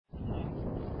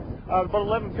About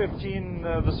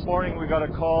 11:15 this morning, we got a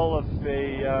call of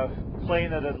a plane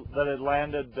that had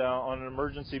landed on an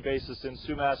emergency basis in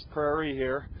Sumas, prairie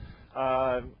here,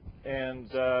 and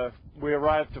we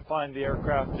arrived to find the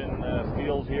aircraft in the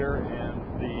field here,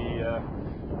 and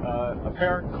the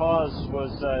apparent cause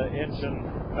was engine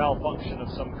malfunction of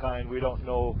some kind. We don't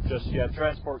know just yet.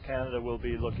 Transport Canada will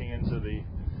be looking into the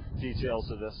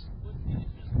details of this.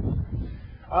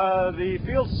 The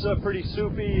field's pretty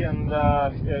soupy and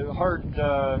a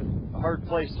hard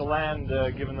place to land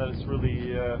given that it's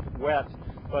really wet,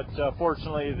 but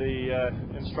fortunately the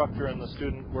instructor and the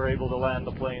student were able to land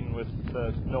the plane with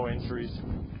no injuries.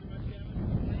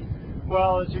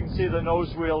 Well, as you can see, the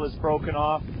nose wheel is broken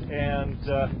off, and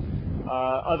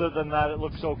other than that it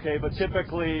looks okay, but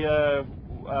typically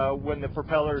when the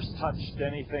propeller's touched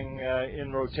anything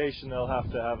in rotation, they'll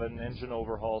have to have an engine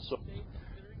overhaul. So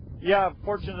yeah,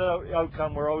 fortunate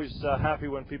outcome. We're always happy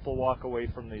when people walk away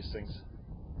from these things.